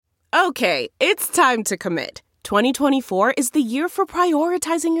Okay, it's time to commit. 2024 is the year for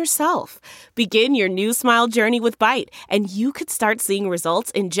prioritizing yourself. Begin your new smile journey with Byte, and you could start seeing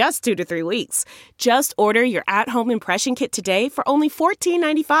results in just 2 to 3 weeks. Just order your at-home impression kit today for only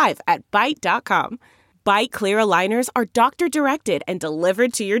 $14.95 at Byte.com. Byte Clear aligners are doctor-directed and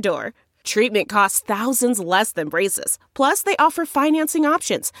delivered to your door. Treatment costs thousands less than braces. Plus, they offer financing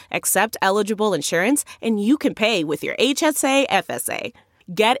options, accept eligible insurance, and you can pay with your HSA FSA.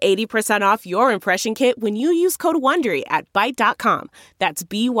 Get 80% off your impression kit when you use code WONDERY at Byte.com. That's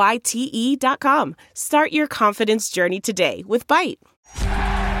BYTE.com. Start your confidence journey today with Byte.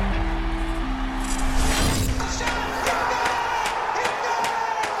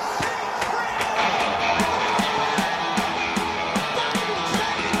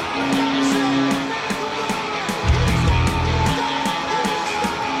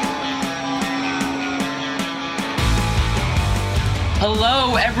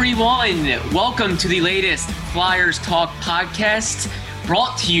 Hello, everyone. Welcome to the latest Flyers Talk podcast,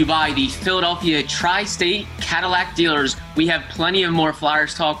 brought to you by the Philadelphia Tri-State Cadillac Dealers. We have plenty of more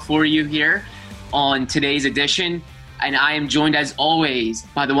Flyers Talk for you here on today's edition, and I am joined, as always,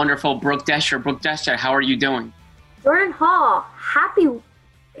 by the wonderful Brooke Desher. Brooke Desher, how are you doing? Jordan Hall, happy...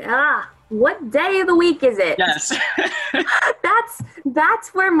 what day of the week is it? Yes. That's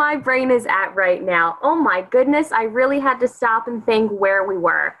where my brain is at right now. Oh my goodness, I really had to stop and think where we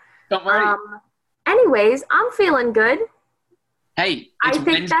were. Don't worry. Anyways, I'm feeling good. Hey, it's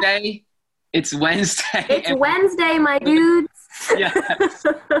Wednesday. It's Wednesday. It's Wednesday, my dudes. Yes.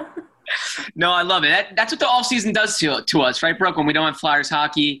 No, I love it. That's what the offseason does to us, right, Brooke? When we don't have Flyers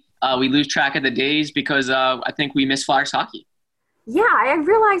hockey, we lose track of the days because I think we miss Flyers hockey. Yeah, I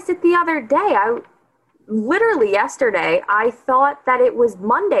realized it the other day. Literally yesterday, I thought that it was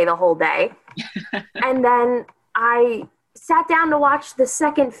Monday the whole day. And then I sat down to watch the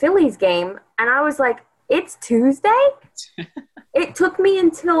second Phillies game, and I was like, it's Tuesday? It took me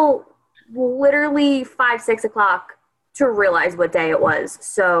until literally 5, 6 o'clock to realize what day it was.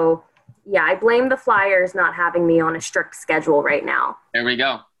 So, yeah, I blame the Flyers not having me on a strict schedule right now. There we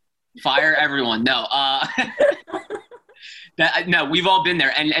go. Fire everyone. No. No, we've all been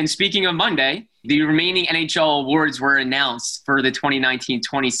there. And speaking of Monday, the remaining NHL awards were announced for the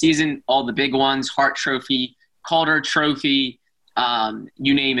 2019-20 season. All the big ones, Hart Trophy, Calder Trophy,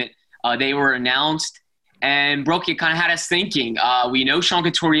 you name it. They were announced. And Brooke, it kind of had us thinking. We know Sean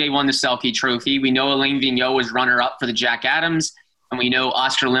Couturier won the Selke Trophy. We know Alain Vigneault was runner-up for the Jack Adams. And we know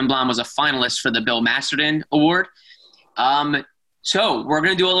Oscar Lindblom was a finalist for the Bill Masterton Award. So we're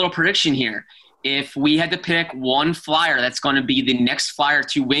going to do a little prediction here. If we had to pick one Flyer that's going to be the next Flyer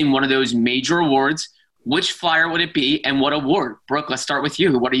to win one of those major awards, which Flyer would it be and what award? Brooke, let's start with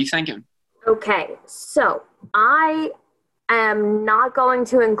you. What are you thinking? Okay, so I am not going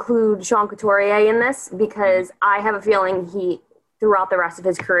to include Sean Couturier in this because I have a feeling throughout the rest of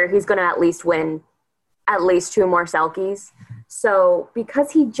his career, he's going to at least win at least 2 more Selkies. So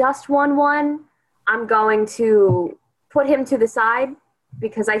because he just won one, I'm going to put him to the side,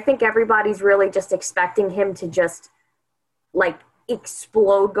 because I think everybody's really just expecting him to just,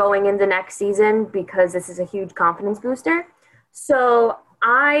 explode going into next season because this is a huge confidence booster. So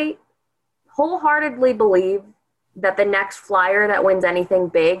I wholeheartedly believe that the next Flyer that wins anything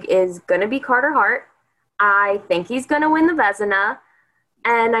big is going to be Carter Hart. I think he's going to win the Vezina.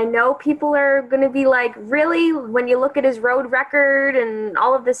 And I know people are going to be like, really? When you look at his road record and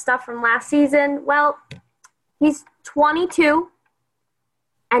all of this stuff from last season? Well, he's 22.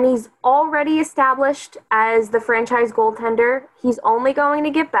 And he's already established as the franchise goaltender. He's only going to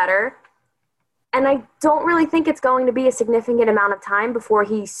get better. And I don't really think it's going to be a significant amount of time before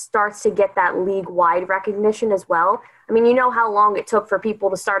he starts to get that league-wide recognition as well. I mean, you know how long it took for people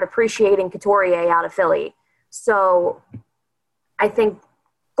to start appreciating Couturier out of Philly. So I think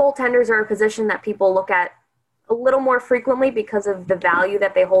goaltenders are a position that people look at a little more frequently because of the value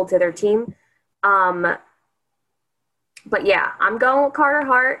that they hold to their team. But yeah, I'm going with Carter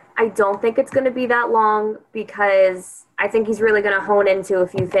Hart. I don't think it's going to be that long because I think he's really going to hone into a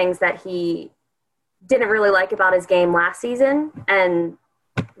few things that he didn't really like about his game last season and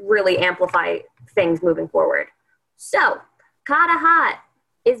really amplify things moving forward. So, Carter Hart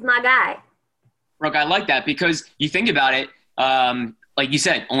is my guy. Brooke, I like that because you think about it, like you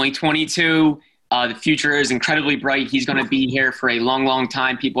said, only 22. The future is incredibly bright. He's going to be here for a long, long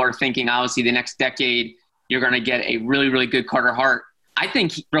time. People are thinking, obviously, the next decade, you're going to get a really, really good Carter Hart. I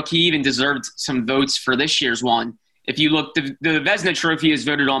think, Brooke, he even deserved some votes for this year's one. If you look, the Vezina Trophy is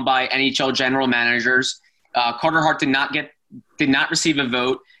voted on by NHL general managers. Carter Hart did not receive a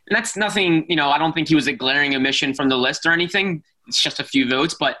vote. And that's nothing, I don't think he was a glaring omission from the list or anything. It's just a few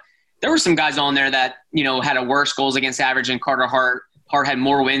votes. But there were some guys on there that, had a worse goals against average than Carter Hart. Hart had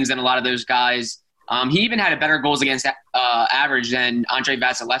more wins than a lot of those guys. He even had a better goals against average than Andrei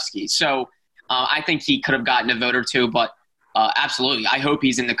Vasilevsky. So I think he could have gotten a vote or two, but absolutely. I hope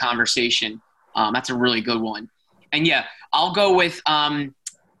he's in the conversation. That's a really good one. And yeah, I'll go with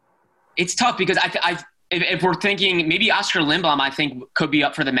it's tough because if we're thinking maybe Oscar Lindblom, I think could be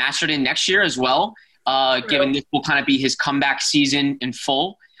up for the Masterton next year as well, given this will kind of be his comeback season in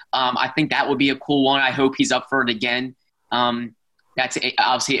full. I think that would be a cool one. I hope he's up for it again. That's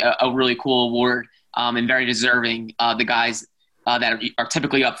obviously a really cool award and very deserving. The guys that are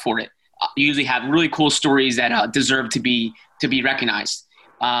typically up for it usually have really cool stories that deserve to be recognized.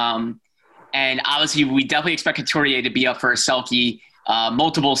 And obviously, we definitely expect Couturier to be up for a Selke,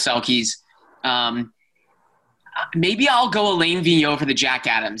 multiple Selkies. Maybe I'll go Alain Vigneault for the Jack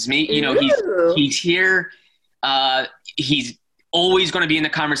Adams. He's here. He's always going to be in the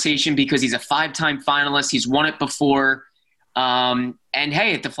conversation because he's a 5-time finalist. He's won it before. And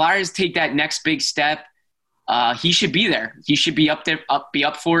hey, if the Flyers take that next big step, he should be there. He should be up there, be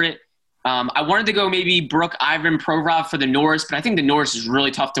up for it. I wanted to go maybe Brooke, Ivan, Provorov for the Norris, but I think the Norris is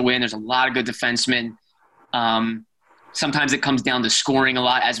really tough to win. There's a lot of good defensemen. Sometimes it comes down to scoring a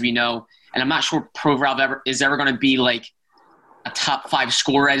lot, as we know. And I'm not sure Provorov is ever going to be like a top 5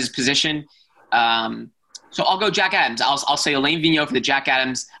 scorer at his position. So I'll go Jack Adams. I'll say Alain Vigneault for the Jack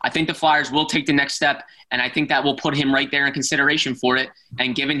Adams. I think the Flyers will take the next step, and I think that will put him right there in consideration for it.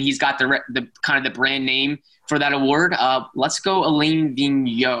 And given he's got the kind of the brand name for that award, let's go Alain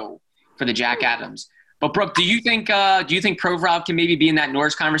Vigneault for the Jack Adams. But Brooke, do you think Provorov can maybe be in that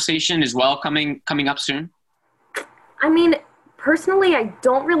Norris conversation as well coming up soon? I mean, personally, I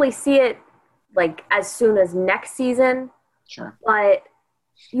don't really see it like as soon as next season. Sure. But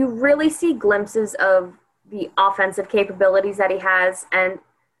you really see glimpses of the offensive capabilities that he has. And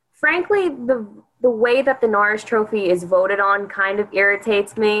frankly, the way that the Norris Trophy is voted on kind of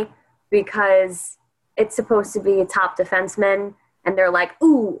irritates me because it's supposed to be a top defenseman, and they're like,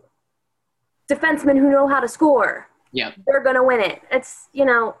 ooh, defensemen who know how to score. Yeah. They're going to win it. It's,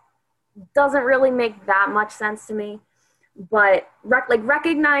 doesn't really make that much sense to me. But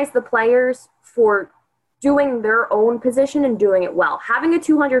recognize the players for doing their own position and doing it well. Having a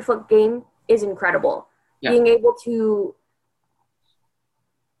 200-foot game is incredible. Yeah. Being able to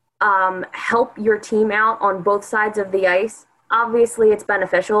help your team out on both sides of the ice, obviously it's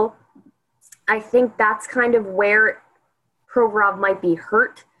beneficial. I think that's kind of where Provorov might be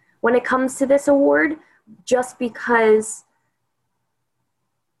hurt when it comes to this award, just because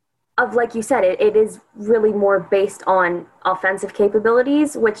of, like you said, it is really more based on offensive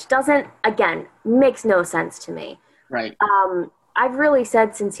capabilities, which makes no sense to me. Right. I've really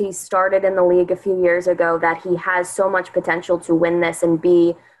said since he started in the league a few years ago that he has so much potential to win this and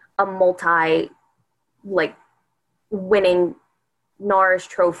be a winning Norris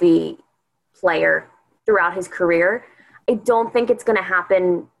Trophy player throughout his career. I don't think it's going to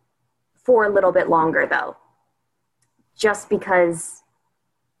happen for a little bit longer, though, just because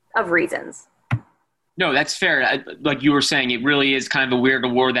of reasons. No, that's fair. Like you were saying, it really is kind of a weird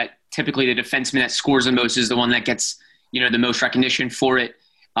award that typically the defenseman that scores the most is the one that gets, the most recognition for it.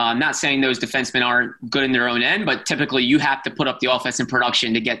 I'm not saying those defensemen aren't good in their own end, but typically you have to put up the offensive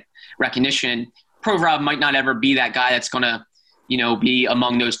production to get recognition. Provorov might not ever be that guy that's going to, be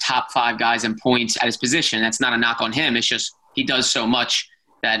among those top 5 guys in points at his position. That's not a knock on him. It's just he does so much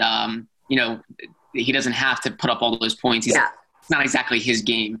that, he doesn't have to put up all those points. It's not exactly his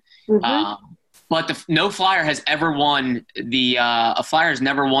game. Mm-hmm. But no Flyer has ever won a Flyer has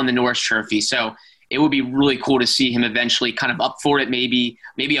never won the Norris Trophy. So it would be really cool to see him eventually kind of up for it. Maybe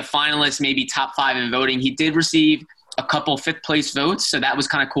a finalist, maybe top 5 in voting. He did receive a couple 5th place votes. So that was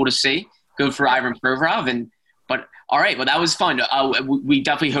kind of cool to see. Good for Ivan Provorov. But all right, well, that was fun. We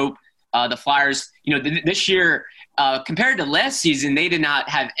definitely hope the Flyers, this year, compared to last season, they did not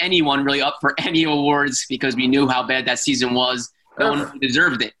have anyone really up for any awards because we knew how bad that season was. No one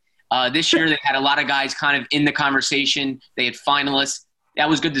deserved it. This year, they had a lot of guys kind of in the conversation. They had finalists. That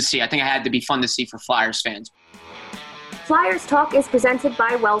was good to see. I think it had to be fun to see for Flyers fans. Flyers Talk is presented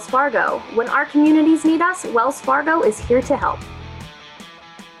by Wells Fargo. When our communities need us, Wells Fargo is here to help.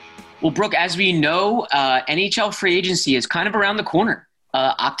 Well, Brooke, as we know, NHL free agency is kind of around the corner.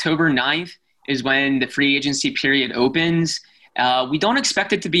 October 9th is when the free agency period opens. We don't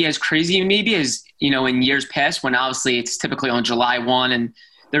expect it to be as crazy maybe as, in years past when obviously it's typically on July 1 and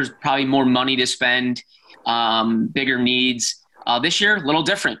there's probably more money to spend, bigger needs. This year, a little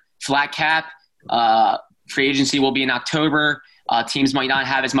different. Flat cap, free agency will be in October. Teams might not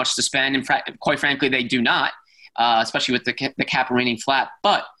have as much to spend. And quite frankly, they do not, especially with the cap remaining flat.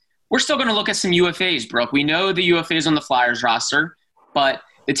 But we're still going to look at some UFAs, Brooke. We know the UFAs on the Flyers roster, but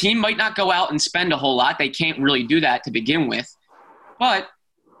the team might not go out and spend a whole lot. They can't really do that to begin with. But,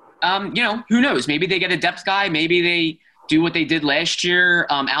 who knows? Maybe they get a depth guy. Maybe they do what they did last year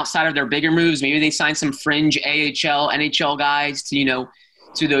outside of their bigger moves. Maybe they sign some fringe AHL, NHL guys to,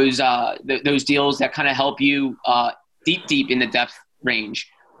 to those deals that kind of help you deep in the depth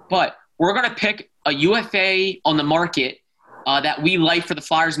range. But we're going to pick a UFA on the market that we like for the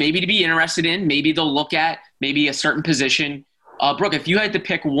Flyers maybe to be interested in. Maybe they'll look at maybe a certain position. Brooke, if you had to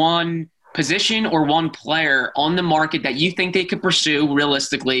pick one position or one player on the market that you think they could pursue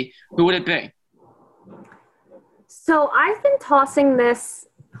realistically, who would it be? So I've been tossing this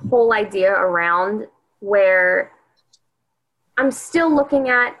whole idea around where I'm still looking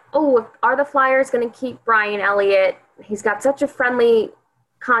at, are the Flyers going to keep Brian Elliott? He's got such a friendly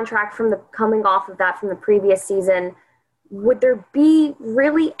contract coming off of that from the previous season. Would there be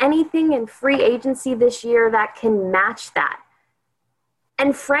really anything in free agency this year that can match that?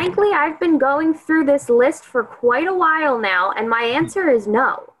 And frankly, I've been going through this list for quite a while now, and my answer is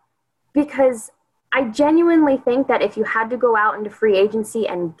no. Because I genuinely think that if you had to go out into free agency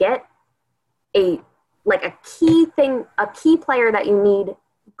and get a key player that you need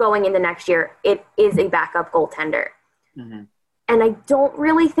going into next year, it is a backup goaltender. Mm-hmm. And I don't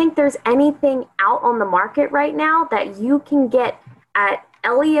really think there's anything out on the market right now that you can get at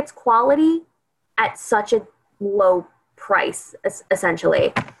Elliott's quality at such a low price,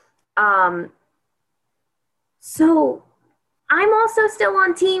 essentially. So I'm also still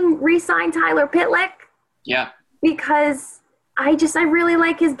on team re-sign Tyler Pitlick. Yeah. Because I really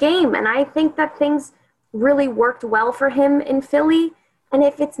like his game, and I think that things really worked well for him in Philly. And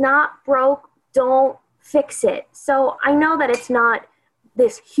if it's not broke, don't fix it. So I know that it's not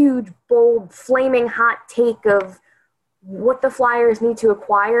this huge, bold, flaming hot take of what the Flyers need to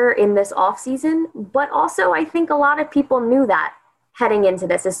acquire in this offseason, but also I think a lot of people knew that heading into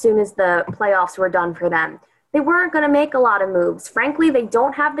this as soon as the playoffs were done for them. They weren't going to make a lot of moves. Frankly, they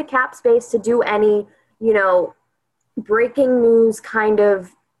don't have the cap space to do any, breaking news kind of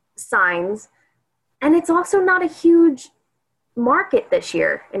signs. And it's also not a huge market this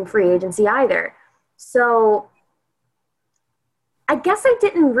year in free agency either. So I guess I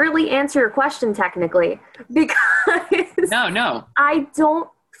didn't really answer your question technically because no. I don't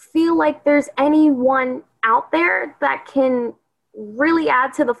feel like there's anyone out there that can really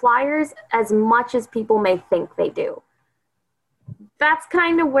add to the Flyers as much as people may think they do. That's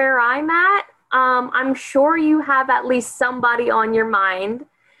kind of where I'm at. I'm sure you have at least somebody on your mind.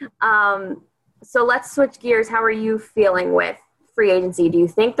 So let's switch gears. How are you feeling with free agency? Do you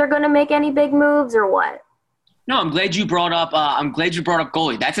think they're going to make any big moves or what? No, I'm glad you brought up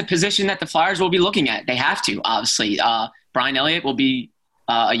goalie. That's a position that the Flyers will be looking at. They have to, obviously. Brian Elliott will be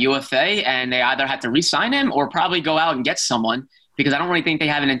a UFA, and they either have to re-sign him or probably go out and get someone, because I don't really think they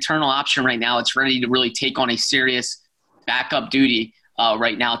have an internal option right now. It's ready to really take on a serious backup duty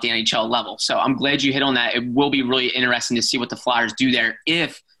right now at the NHL level. So I'm glad you hit on that. It will be really interesting to see what the Flyers do there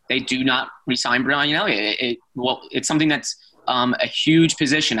if they do not re-sign Brian Elliott. It's something that's a huge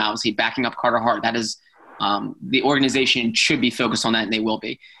position, obviously, backing up Carter Hart. That is the organization should be focused on that, and they will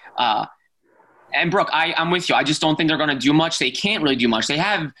be. And Brooke, I'm with you. I just don't think they're going to do much. They can't really do much. They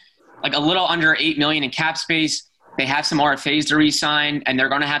have like a little under $8 million in cap space. They have some RFAs to re-sign, and they're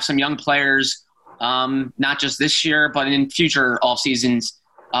going to have some young players, not just this year, but in future off seasons,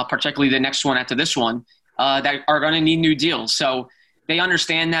 particularly the next one after this one, that are going to need new deals. So they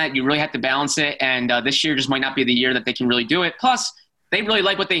understand that you really have to balance it, and this year just might not be the year that they can really do it. Plus, they really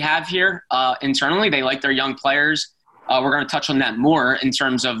like what they have here internally. They like their young players. We're going to touch on that more in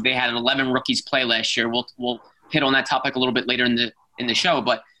terms of they had 11 rookies play last year. We'll hit on that topic a little bit later in the show.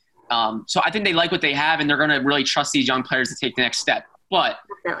 But so I think they like what they have, and they're going to really trust these young players to take the next step. But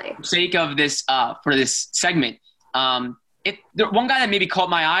Definitely. for the sake of this for this segment, one guy that maybe caught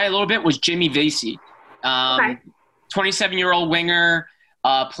my eye a little bit was Jimmy Vesey. 27-year-old winger,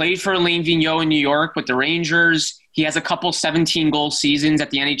 played for Alain Vigneault in New York with the Rangers. He has a couple 17-goal seasons at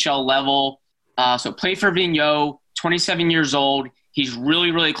the NHL level. So played for Vigneault, 27 years old. He's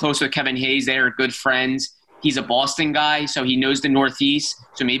really, really close with Kevin Hayes. They are good friends. He's a Boston guy, so he knows the Northeast.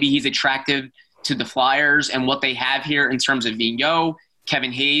 So maybe he's attractive to the Flyers and what they have here in terms of Vigneault,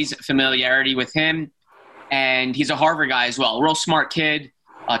 Kevin Hayes, familiarity with him. And he's a Harvard guy as well. Real smart kid.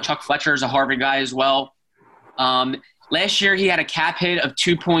 Chuck Fletcher is a Harvard guy as well. Last year he had a cap hit of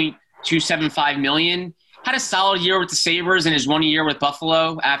 $2.275 million. Had a solid year with the Sabres in his 1 year with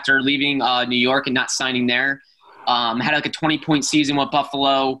Buffalo after leaving New York and not signing there. Had like a 20-point season with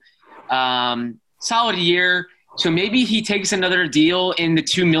Buffalo. Solid year. So maybe he takes another deal in the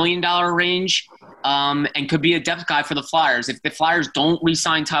 $2 million range and could be a depth guy for the Flyers. If the Flyers don't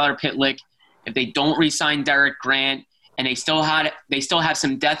re-sign Tyler Pitlick, if they don't re-sign Derek Grant, and they still have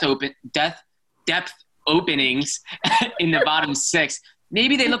some depth openings in the bottom six,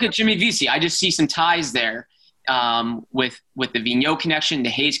 maybe they look at Jimmy Vesey. I just see some ties there with the Vigneault connection, the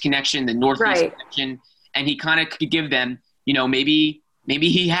Hayes connection, the Northeast connection, and he kind of could give them, maybe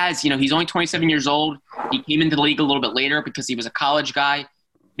he has, he's only 27 years old. He came into the league a little bit later because he was a college guy.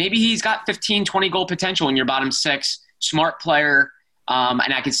 Maybe he's got 15, 20 goal potential in your bottom six, smart player,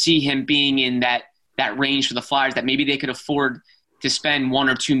 and I could see him being in that range for the Flyers that maybe they could afford to spend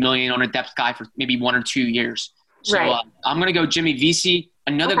 $1 or $2 million on a depth guy for maybe 1 or 2 years. So I'm going to go Jimmy Vesey.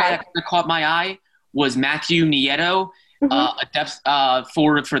 Another guy that caught my eye was Matthew Nieto, a depth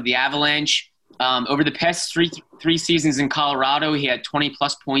forward for the Avalanche. Over the past three seasons in Colorado, he had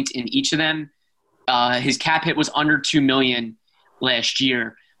 20-plus points in each of them. His cap hit was under $2 million last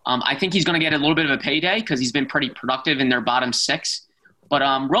year. I think he's going to get a little bit of a payday because he's been pretty productive in their bottom six. But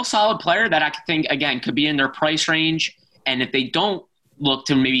real solid player that I think, again, could be in their price range. And if they don't look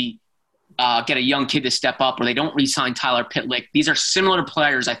to maybe get a young kid to step up or they don't re-sign Tyler Pitlick, these are similar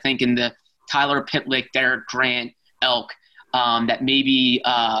players, I think, in the Tyler Pitlick, Derek Grant ilk that maybe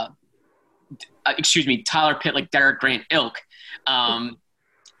Tyler Pitlick, Derek Grant ilk.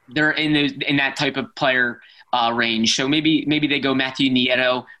 They're in that type of player range. So maybe they go Matthew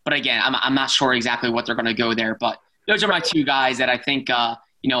Nieto. But again, I'm not sure exactly what they're going to go there. But those are my two guys that I think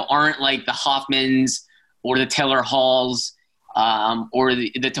aren't like the Hoffmans or the Taylor Halls or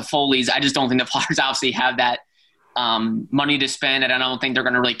the Toffoli's. I just don't think the Flyers obviously have that money to spend, and I don't think they're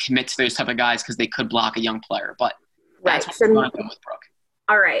going to really commit to those type of guys because they could block a young player. But that's what I'm going to go with, Brooke.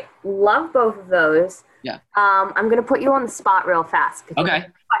 All right. Love both of those. Yeah. I'm going to put you on the spot real fast. Okay. I have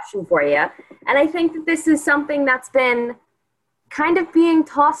a question for you. And I think that this is something that's been kind of being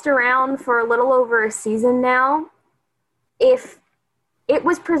tossed around for a little over a season now. If it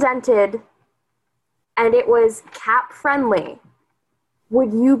was presented and it was cap friendly,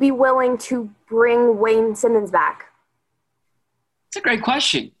 would you be willing to bring Wayne Simmonds back? It's a great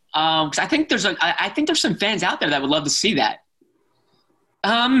question. Because I think there's some fans out there that would love to see that.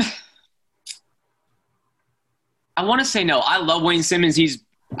 I want to say no. I love Wayne Simmonds. He's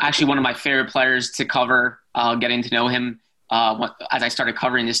actually one of my favorite players to cover, getting to know him as I started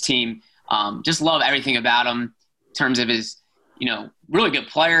covering this team. Just love everything about him in terms of his, really good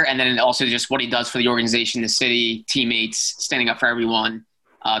player, and then also just what he does for the organization, the city, teammates, standing up for everyone,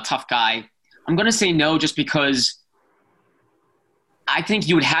 tough guy. I'm going to say no just because I think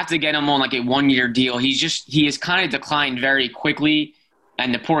you would have to get him on like a 1-year deal. He has kind of declined very quickly,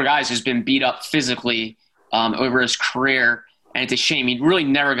 and the poor guy's just been beat up physically over his career, and it's a shame. He really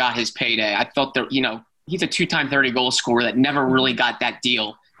never got his payday. I felt that, he's a 2-time 30-goal scorer that never really got that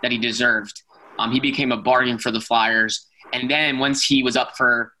deal that he deserved. He became a bargain for the Flyers, and then once he was up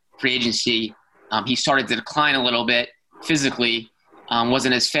for free agency, he started to decline a little bit physically,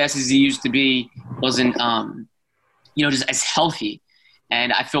 wasn't as fast as he used to be, wasn't just as healthy.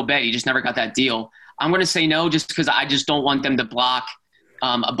 And I feel bad. He just never got that deal. I'm going to say no just because I just don't want them to block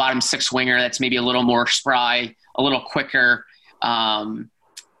a bottom six winger that's maybe a little more spry, a little quicker.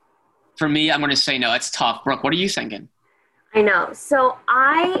 For me, I'm going to say no. It's tough. Brooke, what are you thinking? I know. So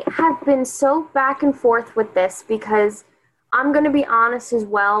I have been so back and forth with this because I'm going to be honest as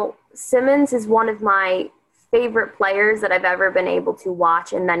well. Simmonds is one of my favorite players that I've ever been able to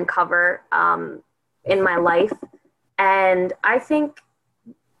watch and then cover in my life. And I think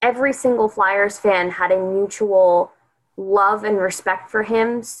every single Flyers fan had a mutual love and respect for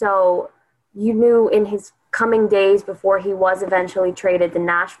him. So you knew in his coming days before he was eventually traded to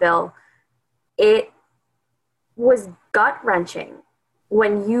Nashville, it was gut-wrenching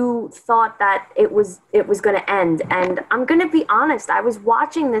when you thought that it was going to end. And I'm going to be honest, I was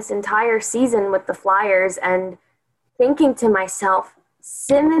watching this entire season with the Flyers and thinking to myself,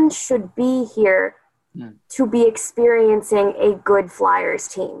 Simmonds should be here to be experiencing a good Flyers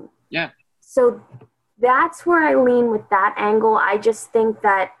team. Yeah. So that's where I lean with that angle. I just think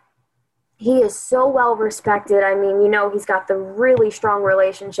that he is so well respected. I mean, he's got the really strong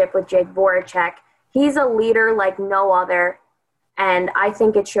relationship with Jake Voracek. He's a leader like no other. And I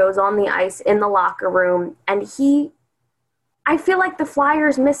think it shows on the ice, in the locker room. And I feel like the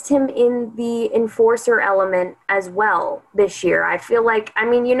Flyers missed him in the enforcer element as well this year. I feel like,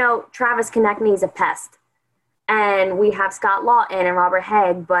 Travis Konecny is a pest. And we have Scott Lawton and Robert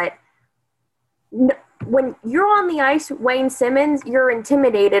Hagg. But when you're on the ice, Wayne Simmonds, you're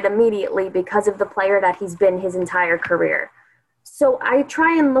intimidated immediately because of the player that he's been his entire career. So I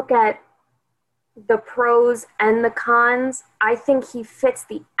try and look at the pros and the cons. I think he fits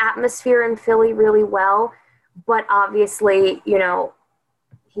the atmosphere in Philly really well. But obviously, you know,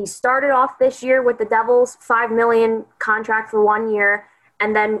 he started off this year with the Devils, $5 million contract for 1 year,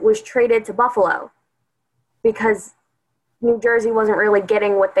 and then was traded to Buffalo because New Jersey wasn't really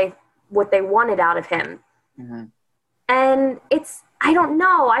getting what they wanted out of him. Mm-hmm. And I don't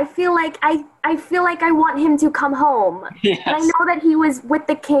know. I feel like I want him to come home. Yes. And I know that he was with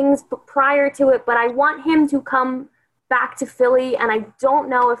the Kings prior to it, but I want him to come back to Philly. And I don't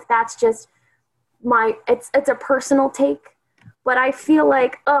know if that's just it's a personal take, but I feel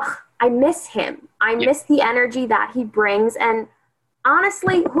like, I miss him. I miss the energy that he brings. And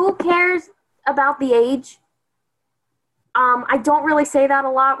honestly, who cares about the age? I don't really say that a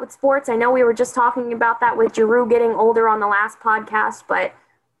lot with sports. I know we were just talking about that with Giroux getting older on the last podcast, but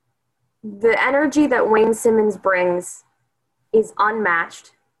the energy that Wayne Simmonds brings is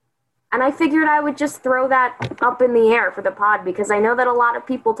unmatched. And I figured I would just throw that up in the air for the pod because I know that a lot of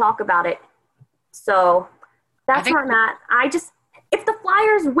people talk about it. So that's where I'm at. If the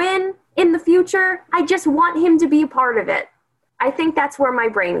Flyers win in the future, I just want him to be a part of it. I think that's where my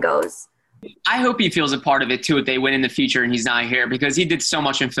brain goes. I hope he feels a part of it, too, if they win in the future and he's not here, because he did so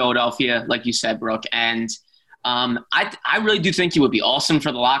much in Philadelphia, like you said, Brooke. And I really do think he would be awesome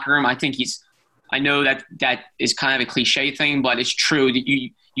for the locker room. I know that is kind of a cliche thing, but it's true that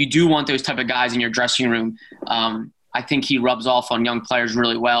you do want those type of guys in your dressing room. I think he rubs off on young players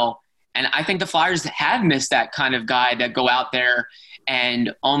really well. And I think the Flyers have missed that kind of guy that go out there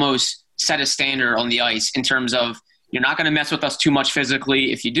and almost set a standard on the ice in terms of, you're not going to mess with us too much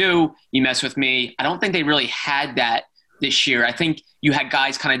physically. If you do, you mess with me. I don't think they really had that this year. I think you had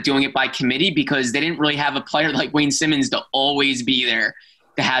guys kind of doing it by committee because they didn't really have a player like Wayne Simmonds to always be there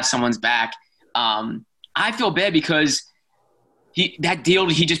to have someone's back. I feel bad because he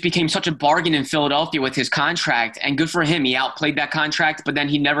just became such a bargain in Philadelphia with his contract, and good for him. He outplayed that contract, but then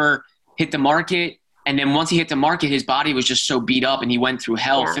he never hit the market. And then once he hit the market, his body was just so beat up and he went through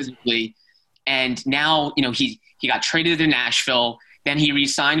hell physically. And now, you know, he got traded to Nashville. Then he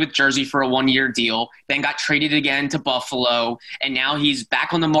re-signed with Jersey for a 1-year deal, then got traded again to Buffalo. And now he's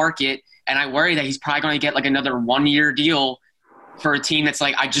back on the market. And I worry that he's probably going to get like another 1-year deal for a team that's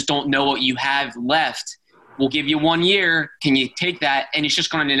like, I just don't know what you have left. We'll give you 1 year. Can you take that? And it's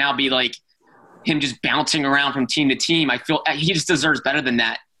just going to now be like him just bouncing around from team to team. I feel he just deserves better than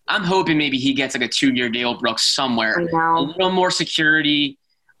that. I'm hoping maybe he gets like a 2-year deal, Brooks, somewhere. A little more security.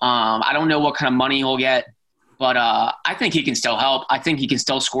 I don't know what kind of money he'll get, but I think he can still help. I think he can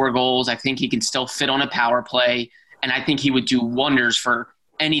still score goals. I think he can still fit on a power play, and I think he would do wonders for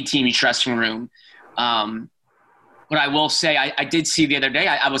any team's dressing room. But I will say, I did see the other day,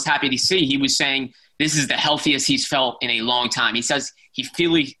 I was happy to see, he was saying this is the healthiest he's felt in a long time. He says he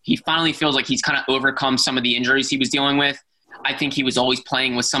finally feels like he's kind of overcome some of the injuries he was dealing with. I think he was always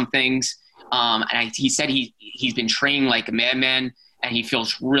playing with some things. He said he's been training like a madman, and he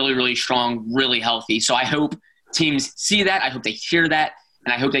feels really, really strong, really healthy. So I hope teams see that. I hope they hear that,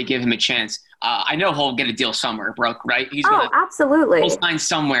 and I hope they give him a chance. I know he'll get a deal somewhere, Brooke, right? Absolutely. He'll sign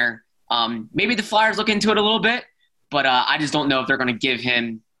somewhere. Maybe the Flyers look into it a little bit, but I just don't know if they're going to give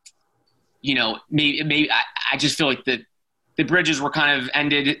him, you know, maybe I just feel like the bridges were kind of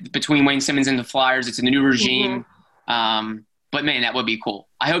ended between Wayne Simmonds and the Flyers. It's a new regime. Mm-hmm. But, man, that would be cool.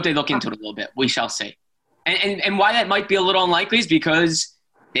 I hope they look into it a little bit. We shall see. And why that might be a little unlikely is because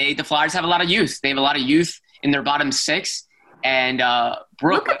the Flyers have a lot of youth. They have a lot of youth in their bottom six. And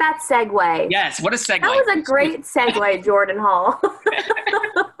Brooke, look at that segue. Yes, what a segue. That was a great segue, Jordan Hall.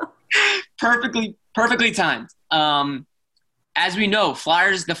 Perfectly timed. As we know,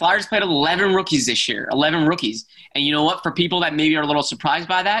 the Flyers played 11 rookies this year, 11 rookies. And you know what? For people that maybe are a little surprised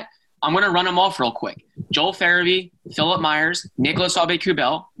by that, I'm going to run them off real quick. Joel Farabee, Philip Myers, Nicholas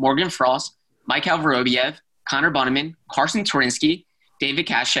Aube-Kubel, Morgan Frost, Mikhail Vorobiev, Connor Bunnaman, Carson Turinsky, David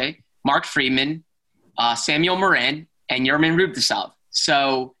Cachet, Mark Friedman, Samuel Morin, and Yermin Rubtsov.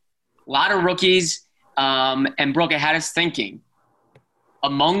 So a lot of rookies. And Brooke, it had us thinking,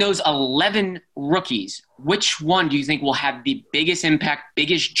 among those 11 rookies, which one do you think will have the biggest impact,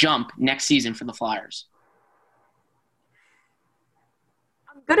 biggest jump next season for the Flyers?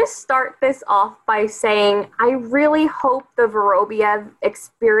 I'm going to start this off by saying I really hope the Vorobiev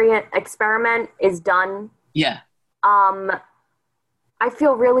experiment is done. Yeah. I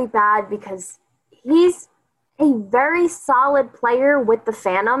feel really bad because he's a very solid player with the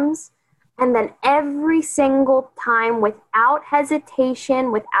Phantoms, and then every single time, without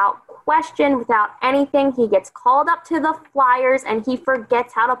hesitation, without question, without anything, he gets called up to the Flyers and he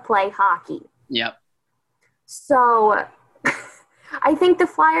forgets how to play hockey. Yep. So I think the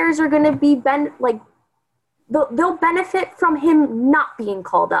Flyers are going to be they'll benefit from him not being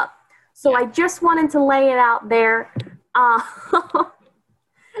called up. So I just wanted to lay it out there. And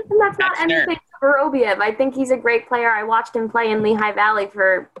that's not anything for Vorobiev. I think he's a great player. I watched him play in Lehigh Valley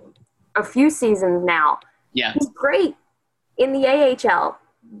for a few seasons now. Yeah. He's great in the AHL,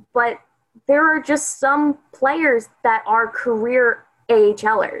 but there are just some players that are career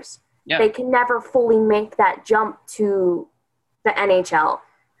AHLers. Yeah. They can never fully make that jump to the NHL,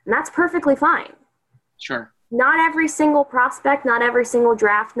 and that's perfectly fine. Sure. Not every single prospect, not every single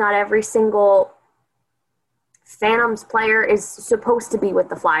draft, not every single Phantoms player is supposed to be with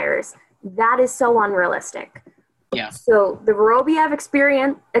the Flyers. That is so unrealistic. Yeah. So the Vorobiev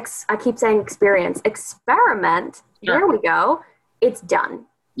experiment, I keep saying experiment, Sure. There we go, it's done.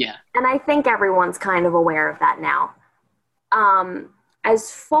 Yeah. And I think everyone's kind of aware of that now.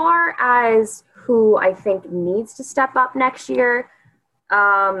 As far as who I think needs to step up next year,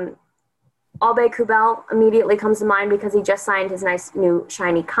 Albe Kubel immediately comes to mind because he just signed his nice new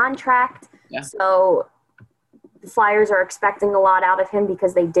shiny contract. Yeah. So the Flyers are expecting a lot out of him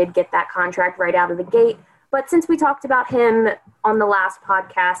because they did get that contract right out of the gate. But since we talked about him on the last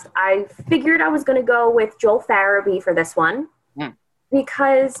podcast, I figured I was going to go with Joel Farabee for this one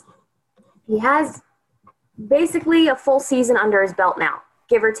because he has basically a full season under his belt now,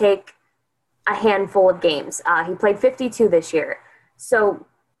 give or take a handful of games. He played 52 this year. So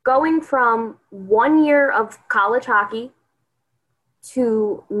going from 1 year of college hockey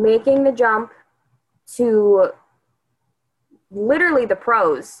to making the jump to literally the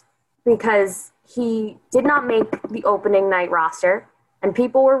pros, because he did not make the opening night roster, and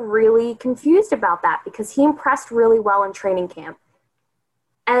people were really confused about that because he impressed really well in training camp.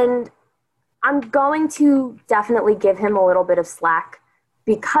 And I'm going to definitely give him a little bit of slack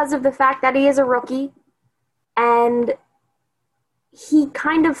because of the fact that he is a rookie and he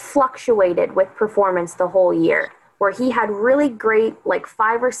kind of fluctuated with performance the whole year, where he had really great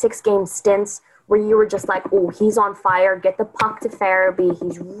 5 or 6 game stints where you were just like, oh, he's on fire, get the puck to Farabee.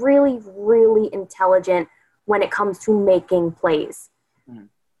 He's really, really intelligent when it comes to making plays.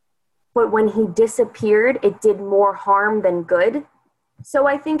 But when he disappeared, it did more harm than good. So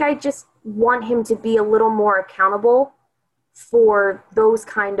I think I just want him to be a little more accountable for those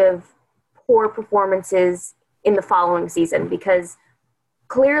kind of poor performances in the following season, because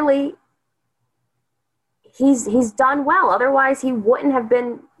clearly he's done well. Otherwise, he wouldn't have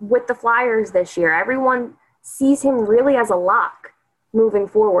been with the Flyers this year. Everyone sees him really as a lock moving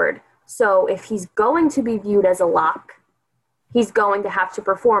forward. So if he's going to be viewed as a lock, he's going to have to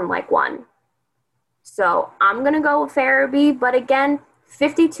perform like one. So I'm going to go with Farabee, but again,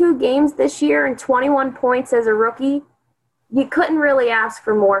 52 games this year and 21 points as a rookie, you couldn't really ask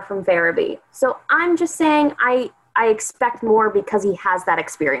for more from Farabee. So I'm just saying I expect more because he has that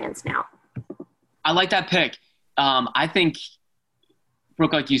experience now. I like that pick. I think,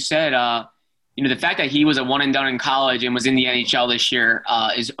 Brooke, like you said, the fact that he was a one and done in college and was in the NHL this year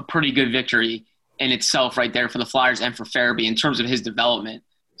is a pretty good victory in itself right there for the Flyers and for Farabee in terms of his development.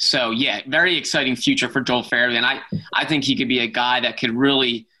 So, yeah, very exciting future for Joel Farabee. And I think he could be a guy that could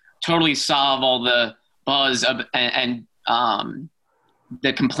really totally solve all the buzz and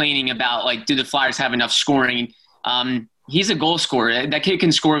the complaining about, do the Flyers have enough scoring? He's a goal scorer. That kid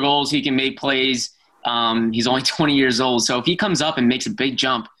can score goals. He can make plays. He's only 20 years old. So if he comes up and makes a big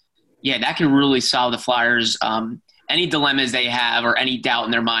jump, yeah, that can really solve the Flyers' any dilemmas they have or any doubt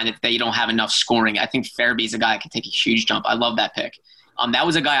in their mind that they don't have enough scoring. I think Farabee's a guy that can take a huge jump. I love that pick. That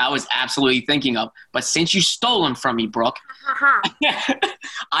was a guy I was absolutely thinking of. But since you stole him from me, Brooke,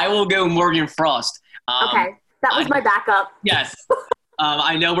 I will go Morgan Frost. Okay, that was my backup. Yes.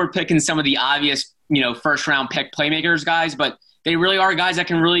 I know we're picking some of the obvious, first-round pick playmakers guys, but they really are guys that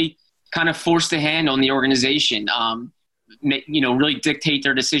can really kind of force the hand on the organization, really dictate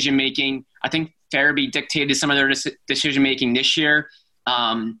their decision-making. I think Farabee dictated some of their decision-making this year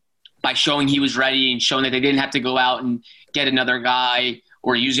by showing he was ready and showing that they didn't have to go out and get another guy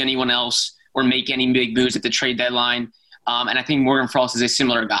or use anyone else or make any big moves at the trade deadline. And I think Morgan Frost is a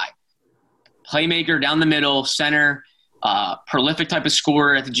similar guy. Playmaker down the middle, center, prolific type of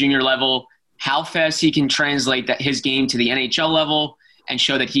scorer at the junior level, how fast he can translate his game to the NHL level and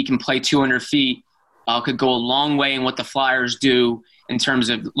show that he can play 200 feet could go a long way in what the Flyers do in terms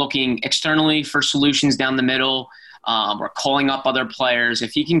of looking externally for solutions down the middle or calling up other players.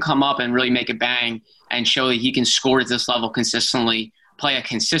 If he can come up and really make a bang and show that he can score at this level consistently, play a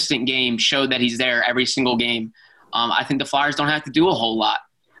consistent game, show that he's there every single game, I think the Flyers don't have to do a whole lot.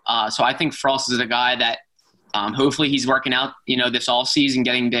 So I think Frost is a guy that hopefully he's working out, this all season,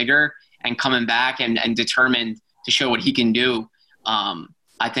 getting bigger and coming back and determined to show what he can do.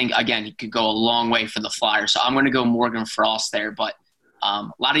 I think, again, he could go a long way for the Flyers. So I'm going to go Morgan Frost there. But a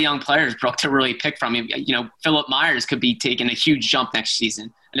lot of young players, Brooke, to really pick from. Philip Myers could be taking a huge jump next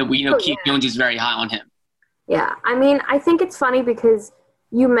season. And Keith Jones is very high on him. Yeah, I mean, I think it's funny because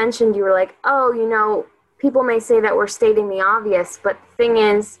you mentioned, you were like, people may say that we're stating the obvious, but the thing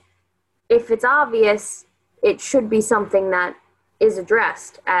is, if it's obvious, it should be something that is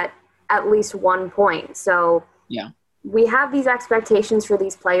addressed at least one point. So yeah, we have these expectations for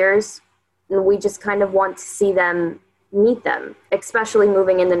these players, and we just kind of want to see them meet them, especially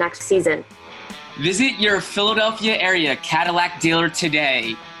moving into next season. Visit your Philadelphia area Cadillac dealer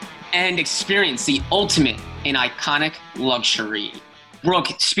today and experience the ultimate in iconic luxury. Brooke,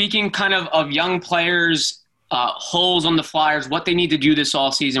 speaking kind of young players, holes on the Flyers, what they need to do this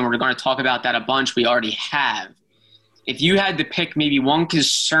offseason, we're going to talk about that a bunch. We already have. If you had to pick maybe one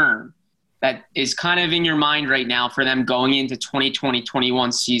concern that is kind of in your mind right now for them going into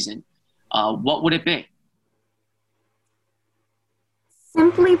 2020-21 season, what would it be?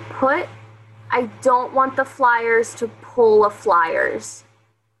 Simply put, I don't want the Flyers to pull a Flyers.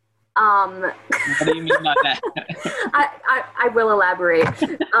 What do you mean by that? I will elaborate.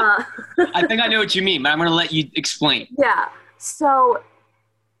 I think I know what you mean, but I'm going to let you explain. Yeah. So,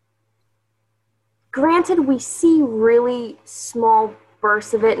 granted, we see really small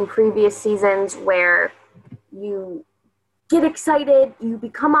bursts of it in previous seasons where you get excited, you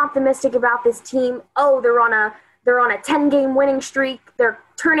become optimistic about this team. Oh, they're on a 10-game winning streak. They're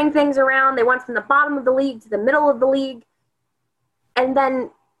turning things around. They went from the bottom of the league to the middle of the league. And then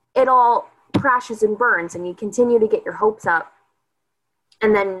it all crashes and burns, and you continue to get your hopes up,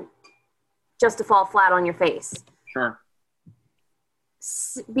 and then just to fall flat on your face. Sure.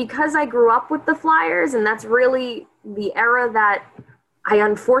 Because I grew up with the Flyers, and that's really the era that I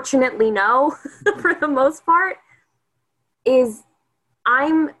unfortunately know for the most part, is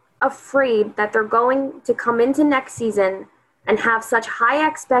I'm afraid that they're going to come into next season and have such high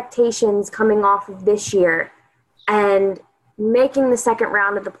expectations coming off of this year and making the second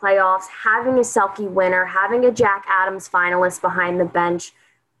round of the playoffs, having a Selke winner, having a Jack Adams finalist behind the bench,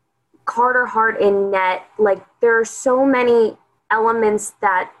 Carter Hart in net. Like, there are so many elements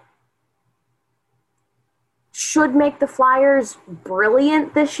that should make the Flyers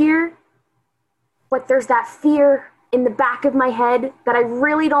brilliant this year, but there's that fear in the back of my head that I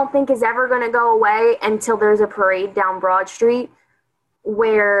really don't think is ever going to go away until there's a parade down Broad Street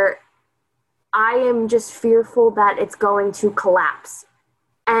where I am just fearful that it's going to collapse.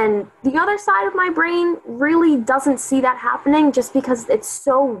 And the other side of my brain really doesn't see that happening just because it's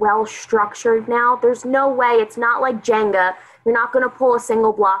so well structured now. There's no way. It's not like Jenga. You're not going to pull a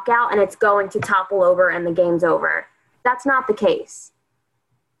single block out and it's going to topple over and the game's over. That's not the case.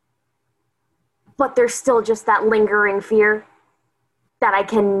 But there's still just that lingering fear that I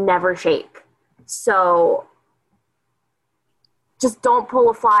can never shake. So just don't pull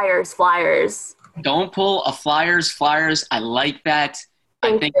a Flyers. Don't pull a Flyers. I like that.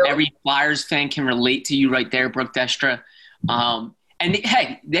 I think every Flyers fan can relate to you right there, Brooke Destra.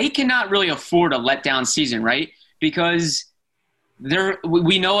 They cannot really afford a letdown season, right? Because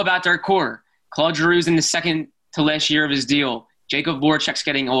we know about their core. Claude Giroux's in the second to last year of his deal. Jacob Voracek's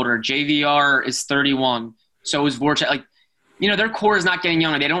getting older. JVR is 31. So is Voracek. Their core is not getting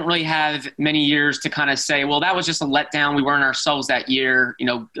younger. They don't really have many years to kind of say, well, that was just a letdown. We weren't ourselves that year.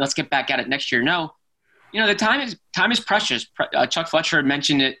 Let's get back at it next year. No. The time is precious. Chuck Fletcher had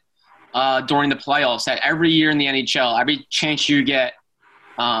mentioned it during the playoffs that every year in the NHL, every chance you get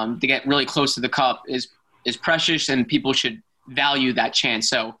to get really close to the cup is precious, and people should value that chance.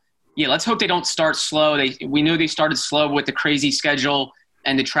 So, yeah, let's hope they don't start slow. We knew they started slow with the crazy schedule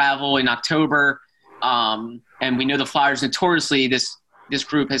and the travel in October. And we know the Flyers notoriously, this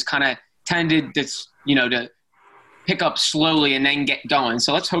group has kind of tended to pick up slowly and then get going.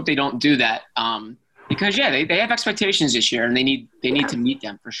 So let's hope they don't do that. Because they have expectations this year and they need to meet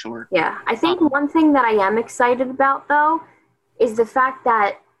them for sure. Yeah. I think one thing that I am excited about though is the fact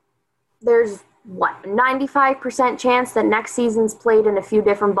that there's 95% chance that next season's played in a few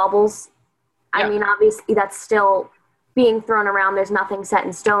different bubbles. Yeah. I mean, obviously that's still being thrown around. There's nothing set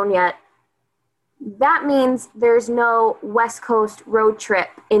in stone yet. That means there's no West Coast road trip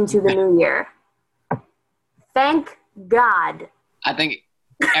into the new year. Thank God. I think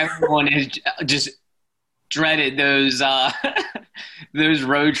everyone has just dreaded those those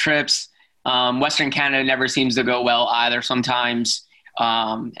road trips. Western Canada never seems to go well either sometimes.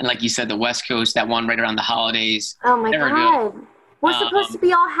 And like you said, the West Coast, that one right around the holidays. Oh, my God. Good. We're supposed to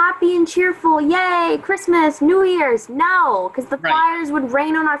be all happy and cheerful. Yay, Christmas, New Year's. No, because the Flyers would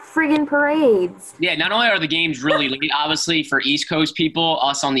rain on our friggin' parades. Yeah, not only are the games really late, obviously, for East Coast people,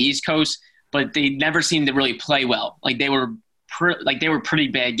 us on the East Coast, but they never seemed to really play well. Like they were pretty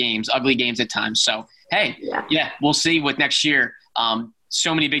bad games, ugly games at times. So, hey, yeah, we'll see with next year.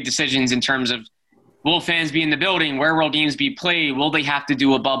 So many big decisions in terms of will fans be in the building? Where will games be played? Will they have to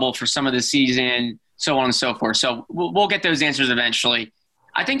do a bubble for some of the season? So on and so forth. So we'll get those answers eventually.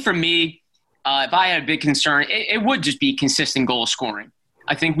 I think for me, if I had a big concern, it would just be consistent goal scoring.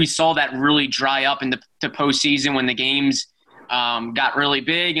 I think we saw that really dry up in the postseason when the games got really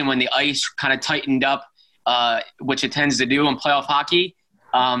big and when the ice kind of tightened up, which it tends to do in playoff hockey.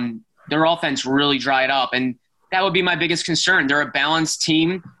 Their offense really dried up, and that would be my biggest concern. They're a balanced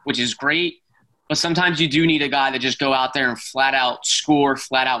team, which is great, but sometimes you do need a guy that just go out there and flat out score,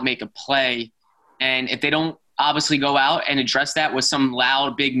 flat out make a play. And if they don't obviously go out and address that with some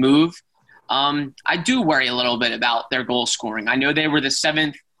loud, big move, I do worry a little bit about their goal scoring. I know they were the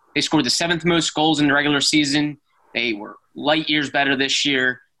seventh. They scored the seventh most goals in the regular season. They were light years better this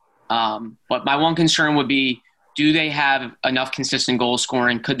year. But my one concern would be, do they have enough consistent goal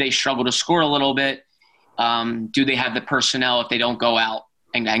scoring? Could they struggle to score a little bit? Do they have the personnel if they don't go out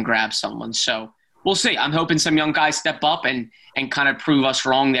and grab someone? So we'll see. I'm hoping some young guys step up and kind of prove us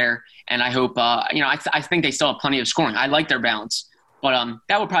wrong there. And I hope, I think they still have plenty of scoring. I like their balance. But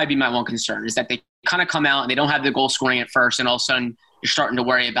that would probably be my one concern, is that they kind of come out and they don't have the goal scoring at first, and all of a sudden you're starting to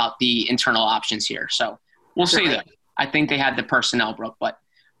worry about the internal options here. So we'll see that. I think they had the personnel, Brooke. But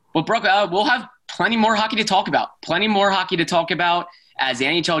Brooke, we'll have plenty more hockey to talk about. Plenty more hockey to talk about as the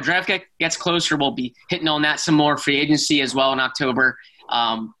NHL draft gets closer. We'll be hitting on that some more, free agency as well in October.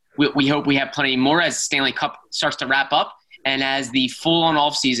 We hope we have plenty more as Stanley Cup starts to wrap up. And as the full-on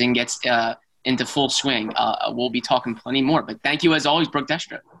off-season gets into full swing, we'll be talking plenty more. But thank you, as always, Brooke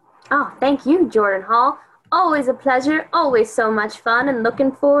Destra. Oh, thank you, Jordan Hall. Always a pleasure. Always so much fun. And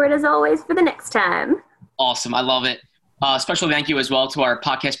looking forward, as always, for the next time. Awesome. I love it. Special thank you as well to our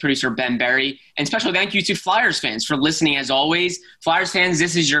podcast producer, Ben Berry. And special thank you to Flyers fans for listening, as always. Flyers fans,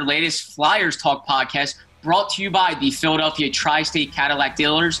 this is your latest Flyers Talk podcast, brought to you by the Philadelphia Tri-State Cadillac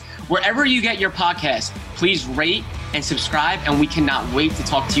Dealers. Wherever you get your podcast, please rate and subscribe, and we cannot wait to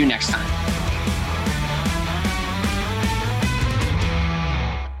talk to you next time.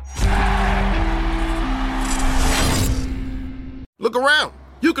 Look around.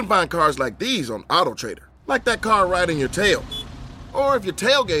 You can find cars like these on AutoTrader, like that car riding your tail. Or if you're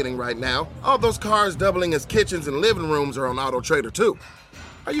tailgating right now, all those cars doubling as kitchens and living rooms are on AutoTrader too.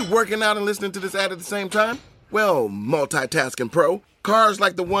 Are you working out and listening to this ad at the same time? Well, multitasking pro, cars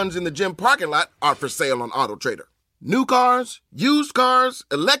like the ones in the gym parking lot are for sale on AutoTrader. New cars, used cars,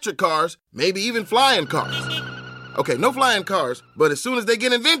 electric cars, maybe even flying cars. Okay, no flying cars, but as soon as they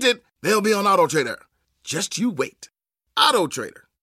get invented, they'll be on AutoTrader. Just you wait. AutoTrader.